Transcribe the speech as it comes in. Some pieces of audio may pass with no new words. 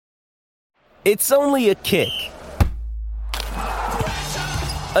It's only a kick,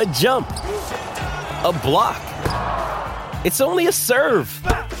 a jump, a block. It's only a serve.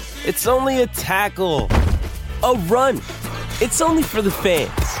 It's only a tackle, a run. It's only for the fans.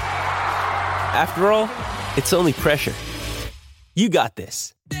 After all, it's only pressure. You got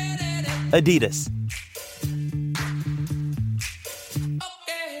this. Adidas.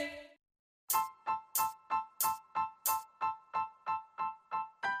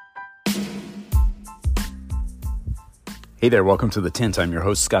 Hey there, welcome to The Tint. I'm your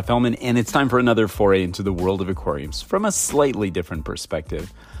host, Scott Fellman, and it's time for another foray into the world of aquariums from a slightly different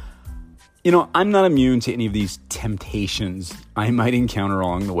perspective. You know, I'm not immune to any of these temptations I might encounter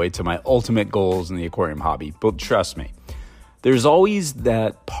along the way to my ultimate goals in the aquarium hobby, but trust me, there's always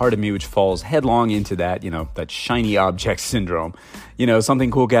that part of me which falls headlong into that, that shiny object syndrome. Something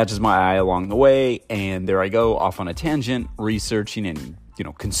cool catches my eye along the way, and there I go, off on a tangent, researching and,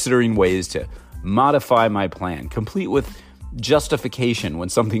 considering ways to modify my plan, complete with justification when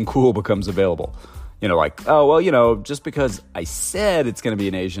something cool becomes available. Just because I said it's going to be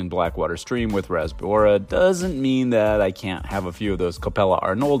an Asian blackwater stream with Rasbora doesn't mean that I can't have a few of those Copella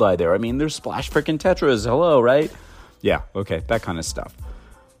arnoldii there. I mean, there's splash frickin' tetras, hello, right? Yeah, okay, that kind of stuff.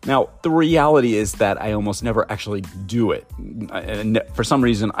 Now, the reality is that I almost never actually do it. And for some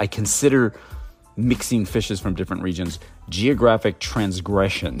reason, I consider mixing fishes from different regions geographic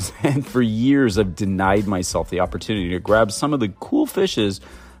transgressions. And for years, I've denied myself the opportunity to grab some of the cool fishes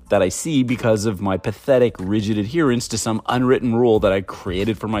that I see because of my pathetic, rigid adherence to some unwritten rule that I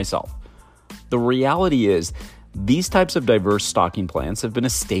created for myself. The reality is, these types of diverse stocking plants have been a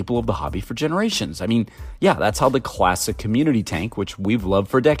staple of the hobby for generations. I mean, yeah, that's how the classic community tank, which we've loved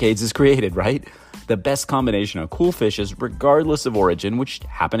for decades, is created, right? The best combination of cool fishes, regardless of origin, which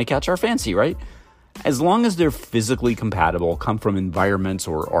happen to catch our fancy, right? As long as they're physically compatible, come from environments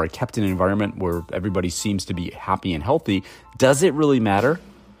or are kept in an environment where everybody seems to be happy and healthy, does it really matter?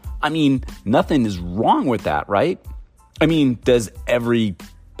 I mean, nothing is wrong with that, right? I mean, does every,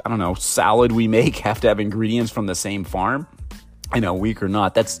 salad we make have to have ingredients from the same farm? I know, weak or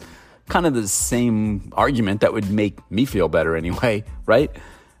not, that's kind of the same argument that would make me feel better anyway, right?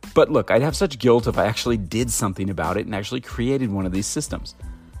 But look, I'd have such guilt if I actually did something about it and actually created one of these systems.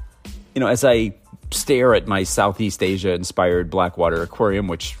 As I stare at my Southeast Asia-inspired Blackwater aquarium,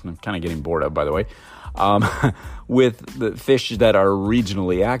 which I'm kind of getting bored of, by the way, with the fish that are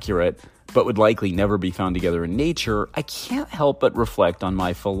regionally accurate, but would likely never be found together in nature, I can't help but reflect on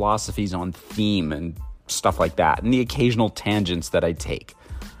my philosophies on theme and stuff like that, and the occasional tangents that I take.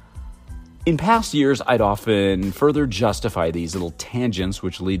 In past years, I'd often further justify these little tangents,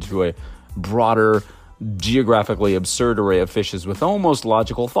 which lead to a broader, geographically absurd array of fishes with almost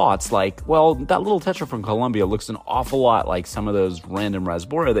logical thoughts like, well, that little tetra from Colombia looks an awful lot like some of those random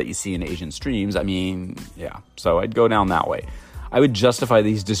Rasbora that you see in Asian streams. I mean, yeah, so I'd go down that way. I would justify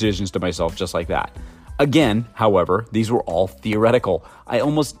these decisions to myself just like that. Again, however, these were all theoretical. I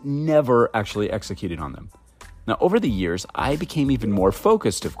almost never actually executed on them. Now, over the years, I became even more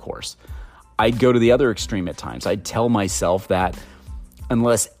focused, of course. I'd go to the other extreme at times. I'd tell myself that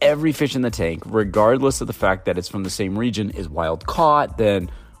unless every fish in the tank, regardless of the fact that it's from the same region, is wild caught,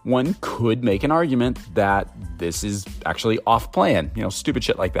 then one could make an argument that this is actually off plan, stupid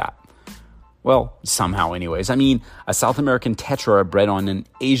shit like that. Well, somehow anyways. I mean, a South American tetra bred on an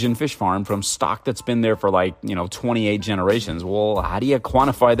Asian fish farm from stock that's been there for 28 generations. Well, how do you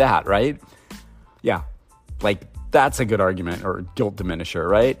quantify that, right? Yeah, that's a good argument or guilt diminisher,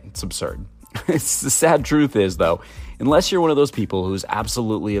 right? It's absurd. The sad truth is, though, unless you're one of those people who's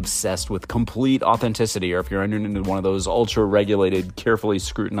absolutely obsessed with complete authenticity, or if you're entered into one of those ultra-regulated, carefully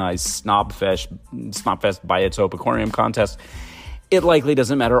scrutinized Snobfest Biotope aquarium contests, it likely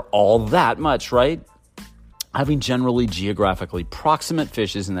doesn't matter all that much, right? Having generally geographically proximate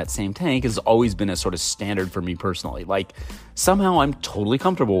fishes in that same tank has always been a sort of standard for me personally. Somehow I'm totally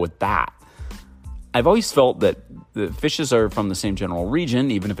comfortable with that. I've always felt that the fishes are from the same general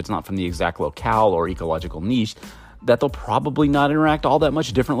region, even if it's not from the exact locale or ecological niche, that they'll probably not interact all that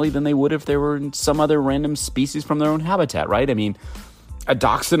much differently than they would if they were in some other random species from their own habitat, right? I mean, a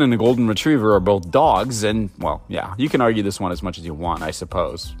dachshund and a golden retriever are both dogs, and, well, yeah, you can argue this one as much as you want, I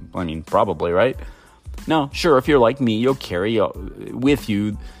suppose. I mean, probably, right? Now, sure, if you're like me, you'll carry with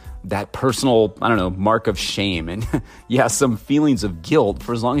you that personal, mark of shame and, yeah, some feelings of guilt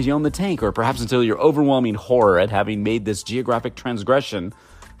for as long as you own the tank, or perhaps until your overwhelming horror at having made this geographic transgression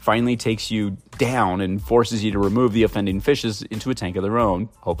finally takes you down and forces you to remove the offending fishes into a tank of their own,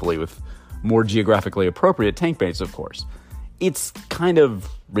 hopefully with more geographically appropriate tank baits, of course. It's kind of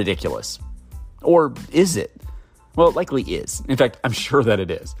ridiculous. Or is it? Well, it likely is. In fact, I'm sure that it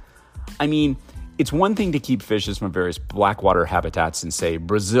is. I mean, it's one thing to keep fishes from various blackwater habitats in, say,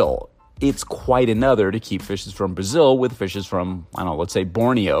 Brazil. It's quite another to keep fishes from Brazil with fishes from, I don't know, let's say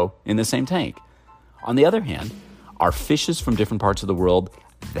Borneo in the same tank. On the other hand, are fishes from different parts of the world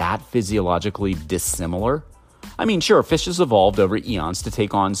that physiologically dissimilar? I mean, sure, fishes evolved over eons to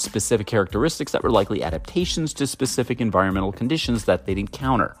take on specific characteristics that were likely adaptations to specific environmental conditions that they'd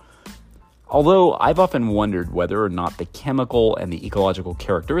encounter. Although I've often wondered whether or not the chemical and the ecological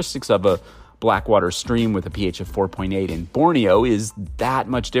characteristics of a blackwater stream with a pH of 4.8 in Borneo is that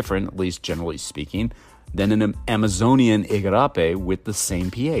much different, at least generally speaking, than an Amazonian igarapé with the same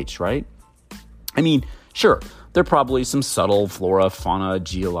pH, right? I mean, sure, there are probably some subtle flora, fauna,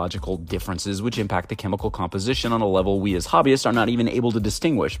 geological differences which impact the chemical composition on a level we as hobbyists are not even able to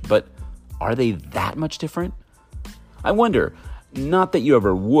distinguish, but are they that much different? I wonder, not that you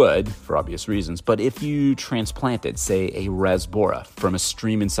ever would, for obvious reasons, but if you transplanted, say, a rasbora from a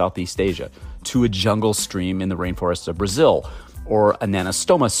stream in Southeast Asia to a jungle stream in the rainforests of Brazil, or a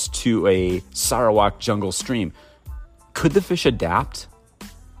Nanostomus to a Sarawak jungle stream, could the fish adapt?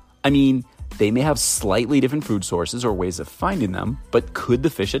 I mean, they may have slightly different food sources or ways of finding them, but could the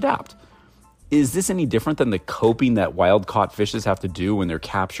fish adapt? Is this any different than the coping that wild-caught fishes have to do when they're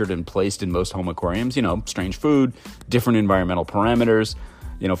captured and placed in most home aquariums? You know, strange food, different environmental parameters,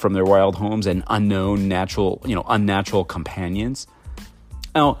 from their wild homes and unnatural companions.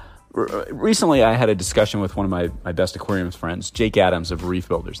 Now, recently I had a discussion with one of my best aquarium friends, Jake Adams of Reef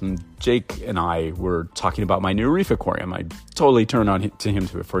Builders, and Jake and I were talking about my new reef aquarium. I totally turned to him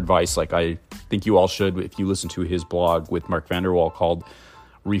for advice, like I think you all should if you listen to his blog with Mark Vanderwall called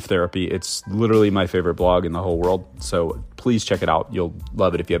Reef Therapy. It's literally my favorite blog in the whole world, so please check it out. You'll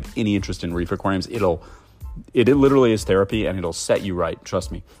love it. If you have any interest in reef aquariums, it literally is therapy, and it'll set you right,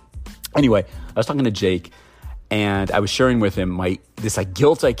 trust me. Anyway, I was talking to Jake, and I was sharing with him this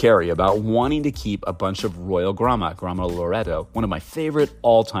guilt I carry about wanting to keep a bunch of Royal Grama loreto, one of my favorite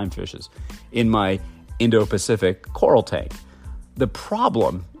all-time fishes, in my Indo-Pacific coral tank. The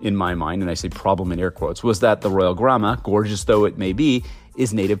problem in my mind, and I say problem in air quotes, was that the Royal Grama, gorgeous though it may be,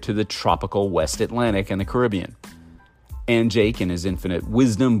 is native to the tropical West Atlantic and the Caribbean. And Jake, in his infinite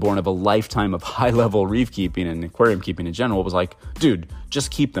wisdom, born of a lifetime of high-level reef keeping and aquarium keeping in general, was like, dude, just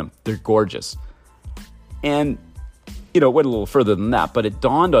keep them. They're gorgeous. And, it went a little further than that, but it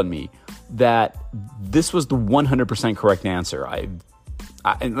dawned on me that this was the 100% correct answer.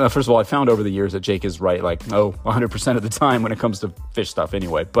 First of all, I found over the years that Jake is right, 100% of the time when it comes to fish stuff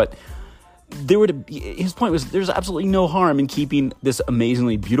anyway. But his point was there's absolutely no harm in keeping this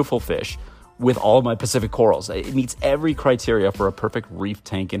amazingly beautiful fish with all of my Pacific corals. It meets every criteria for a perfect reef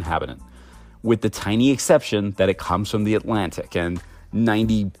tank inhabitant, with the tiny exception that it comes from the Atlantic, and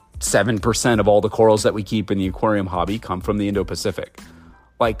 97% of all the corals that we keep in the aquarium hobby come from the Indo-Pacific.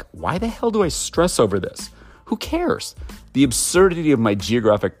 Why the hell do I stress over this? Who cares? The absurdity of my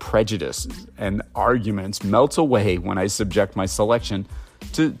geographic prejudice and arguments melts away when I subject my selection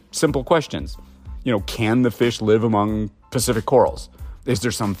to simple questions. Can the fish live among Pacific corals? Is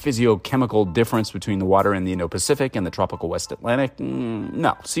there some physiochemical difference between the water in the Indo-Pacific and the tropical West Atlantic?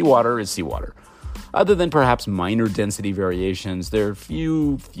 No, seawater is seawater. Other than perhaps minor density variations, there are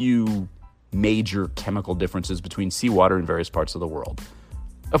few major chemical differences between seawater in various parts of the world.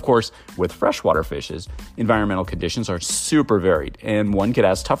 Of course, with freshwater fishes, environmental conditions are super varied, and one could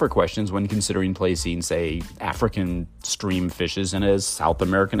ask tougher questions when considering placing, say, African stream fishes in a South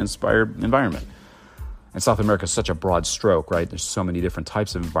American-inspired environment. And South America is such a broad stroke, right? There's so many different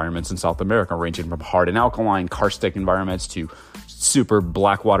types of environments in South America, ranging from hard and alkaline, karstic environments to super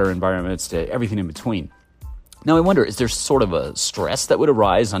blackwater environments to everything in between. Now, I wonder, is there sort of a stress that would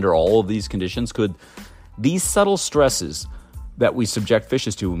arise under all of these conditions? Could these subtle stresses that we subject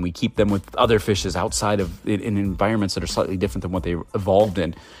fishes to when we keep them with other fishes outside of in environments that are slightly different than what they evolved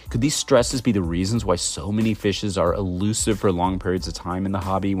in, could these stresses be the reasons why so many fishes are elusive for long periods of time in the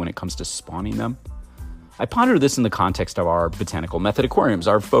hobby when it comes to spawning them? I ponder this in the context of our botanical method aquariums,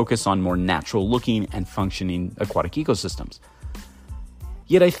 our focus on more natural-looking and functioning aquatic ecosystems.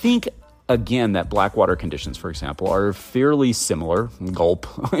 Yet I think, again, that blackwater conditions, for example, are fairly similar, gulp,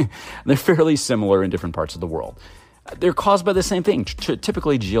 they're fairly similar in different parts of the world. They're caused by the same thing,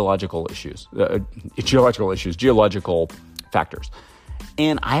 typically geological factors.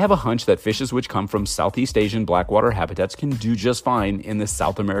 And I have a hunch that fishes which come from Southeast Asian blackwater habitats can do just fine in the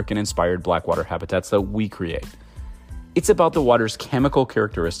South American-inspired blackwater habitats that we create. It's about the water's chemical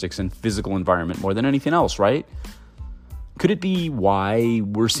characteristics and physical environment more than anything else, right? Could it be why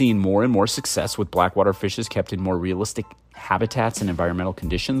we're seeing more and more success with blackwater fishes kept in more realistic habitats and environmental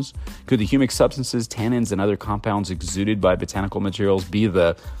conditions? Could the humic substances, tannins, and other compounds exuded by botanical materials be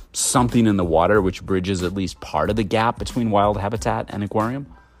the something in the water which bridges at least part of the gap between wild habitat and aquarium?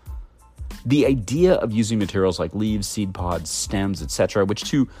 The idea of using materials like leaves, seed pods, stems, etc., which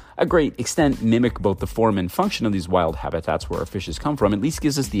to a great extent mimic both the form and function of these wild habitats where our fishes come from, at least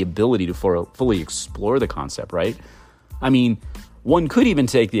gives us the ability to fully explore the concept, right? I mean, one could even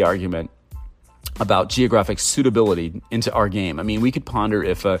take the argument about geographic suitability into our game. I mean, we could ponder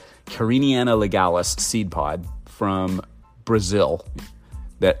if a Cariniana legalis seed pod from Brazil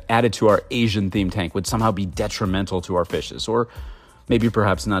that added to our Asian-themed tank would somehow be detrimental to our fishes, or maybe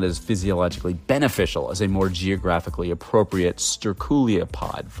perhaps not as physiologically beneficial as a more geographically appropriate Sterculia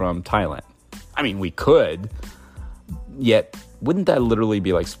pod from Thailand. I mean, we could, yet wouldn't that literally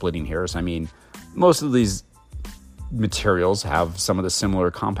be like splitting hairs? I mean, most of these materials have some of the similar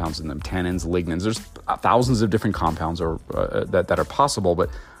compounds in them, tannins, lignins. There's thousands of different compounds that are possible, but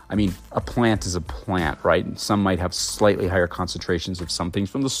I mean, a plant is a plant, right? Some might have slightly higher concentrations of some things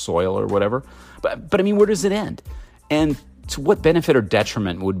from the soil or whatever, but I mean, where does it end? And to what benefit or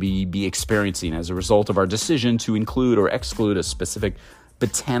detriment would we be experiencing as a result of our decision to include or exclude a specific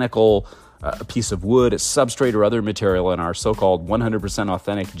botanical piece of wood, a substrate, or other material in our so-called 100%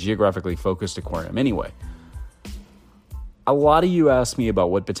 authentic, geographically focused aquarium anyway? A lot of you ask me about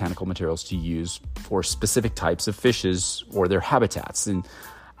what botanical materials to use for specific types of fishes or their habitats, and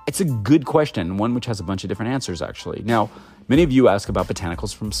it's a good question, one which has a bunch of different answers, actually. Now, many of you ask about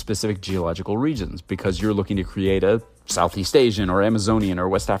botanicals from specific geological regions because you're looking to create a Southeast Asian or Amazonian or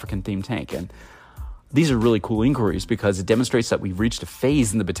West African themed tank. And these are really cool inquiries because it demonstrates that we've reached a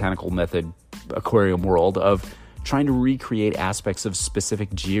phase in the botanical method aquarium world of trying to recreate aspects of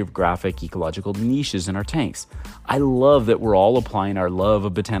specific geographic ecological niches in our tanks. I love that we're all applying our love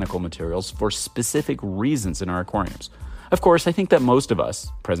of botanical materials for specific reasons in our aquariums. Of course, I think that most of us,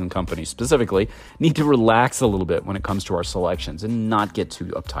 present company specifically, need to relax a little bit when it comes to our selections and not get too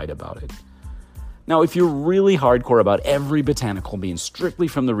uptight about it. Now, if you're really hardcore about every botanical being strictly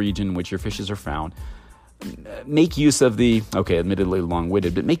from the region in which your fishes are found, make use of the, admittedly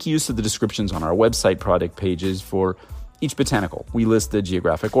long-winded, but make use of the descriptions on our website product pages for each botanical. We list the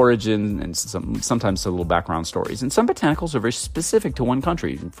geographic origin and sometimes a little background stories. And some botanicals are very specific to one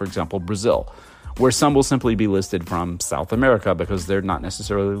country, for example, Brazil, where some will simply be listed from South America because they're not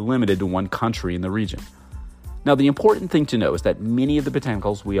necessarily limited to one country in the region. Now, the important thing to know is that many of the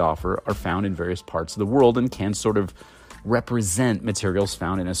botanicals we offer are found in various parts of the world and can sort of represent materials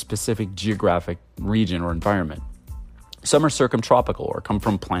found in a specific geographic region or environment. Some are circumtropical or come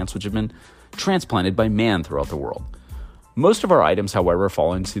from plants which have been transplanted by man throughout the world. Most of our items, however,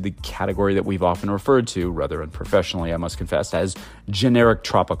 fall into the category that we've often referred to, rather unprofessionally, I must confess, as generic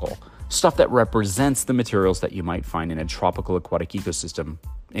tropical. Stuff that represents the materials that you might find in a tropical aquatic ecosystem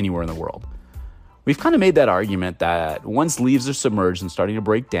anywhere in the world. We've kind of made that argument that once leaves are submerged and starting to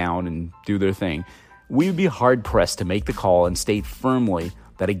break down and do their thing, we would be hard-pressed to make the call and state firmly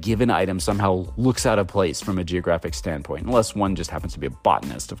that a given item somehow looks out of place from a geographic standpoint, unless one just happens to be a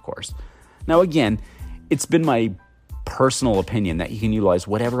botanist, of course. Now, again, it's been my personal opinion that you can utilize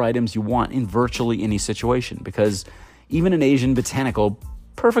whatever items you want in virtually any situation, because even an Asian botanical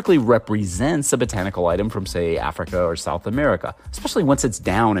perfectly represents a botanical item from, say, Africa or South America, especially once it's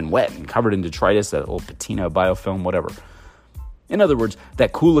down and wet and covered in detritus, that little patina, biofilm, whatever. In other words,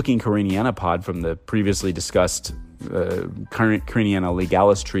 that cool-looking Cariniana pod from the previously discussed Cariniana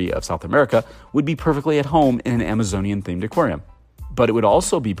legalis tree of South America would be perfectly at home in an Amazonian-themed aquarium. But it would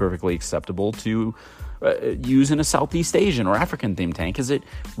also be perfectly acceptable to use in a Southeast Asian or African-themed tank, as it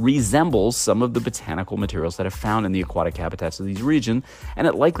resembles some of the botanical materials that are found in the aquatic habitats of these regions, and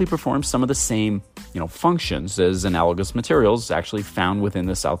it likely performs some of the same, functions as analogous materials actually found within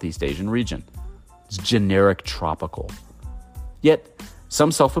the Southeast Asian region. It's generic tropical. Yet,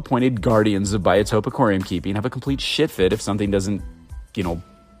 some self-appointed guardians of biotope aquarium keeping have a complete shit fit if something isn't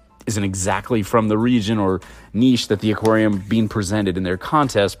exactly from the region or niche that the aquarium being presented in their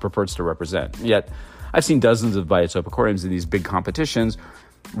contest purports to represent. Yet, I've seen dozens of biotope aquariums in these big competitions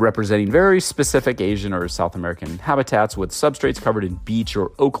representing very specific Asian or South American habitats with substrates covered in beech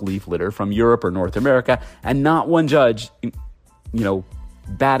or oak leaf litter from Europe or North America, and not one judge,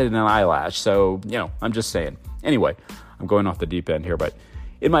 batted an eyelash. So, I'm just saying. Anyway, I'm going off the deep end here, but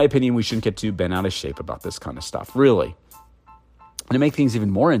in my opinion, we shouldn't get too bent out of shape about this kind of stuff, really. And to make things even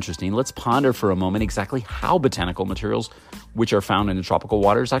more interesting, let's ponder for a moment exactly how botanical materials, which are found in the tropical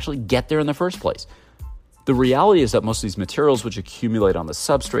waters, actually get there in the first place. The reality is that most of these materials which accumulate on the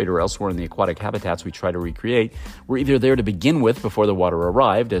substrate or elsewhere in the aquatic habitats we try to recreate were either there to begin with before the water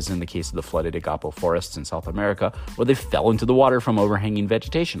arrived, as in the case of the flooded Agapo forests in South America, or they fell into the water from overhanging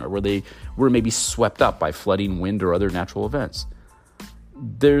vegetation, or where they were maybe swept up by flooding, wind, or other natural events.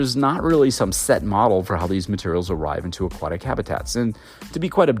 There's not really some set model for how these materials arrive into aquatic habitats. And to be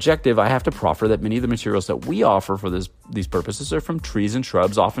quite objective, I have to proffer that many of the materials that we offer for these purposes are from trees and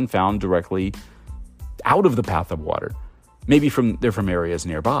shrubs often found directly out of the path of water. Maybe they're from areas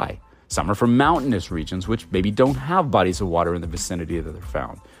nearby. Some are from mountainous regions, which maybe don't have bodies of water in the vicinity that they're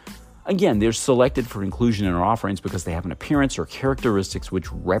found. Again, they're selected for inclusion in our offerings because they have an appearance or characteristics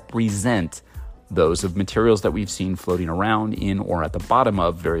which represent those of materials that we've seen floating around in or at the bottom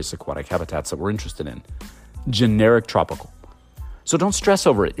of various aquatic habitats that we're interested in. Generic tropical. So don't stress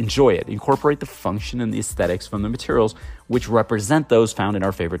over it, enjoy it, incorporate the function and the aesthetics from the materials which represent those found in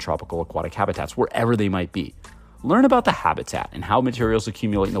our favorite tropical aquatic habitats, wherever they might be. Learn about the habitat and how materials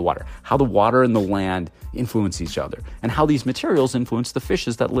accumulate in the water, how the water and the land influence each other, and how these materials influence the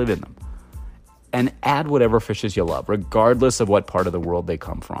fishes that live in them. And add whatever fishes you love, regardless of what part of the world they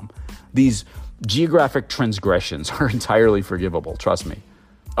come from. These geographic transgressions are entirely forgivable, trust me.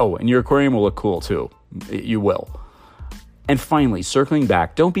 Oh, and your aquarium will look cool too. You will. And finally, circling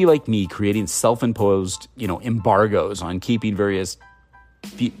back, don't be like me creating self-imposed, embargoes on keeping various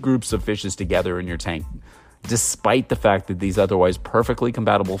groups of fishes together in your tank, despite the fact that these otherwise perfectly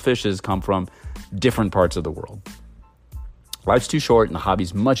compatible fishes come from different parts of the world. Life's too short and the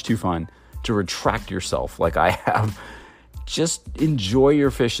hobby's much too fun to retract yourself like I have. Just enjoy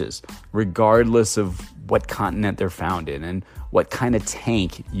your fishes, regardless of what continent they're found in and what kind of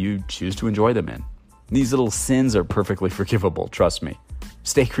tank you choose to enjoy them in. These little sins are perfectly forgivable, trust me.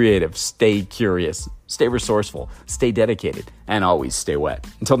 Stay creative, stay curious, stay resourceful, stay dedicated, and always stay wet.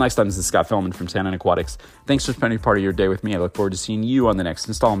 Until next time, this is Scott Fellman from Tannin Aquatics. Thanks for spending part of your day with me. I look forward to seeing you on the next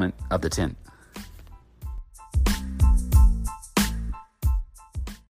installment of The Tint.